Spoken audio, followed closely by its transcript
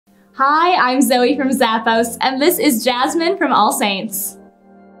Hi, I'm Zoe from Zappos, and this is Jasmine from AllSaints.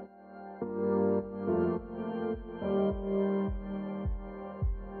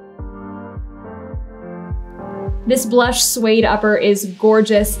 This blush suede upper is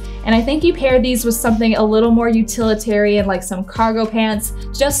gorgeous, and I think you pair these with something a little more utilitarian like some cargo pants,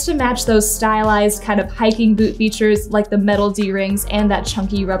 just to match those stylized kind of hiking boot features like the metal D-rings and that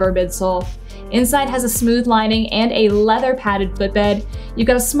chunky rubber midsole. Inside has a smooth lining and a leather padded footbed. You've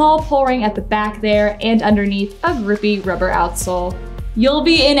got a small pull ring at the back there, and underneath a grippy rubber outsole. You'll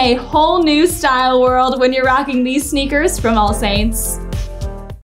be in a whole new style world when you're rocking these sneakers from AllSaints.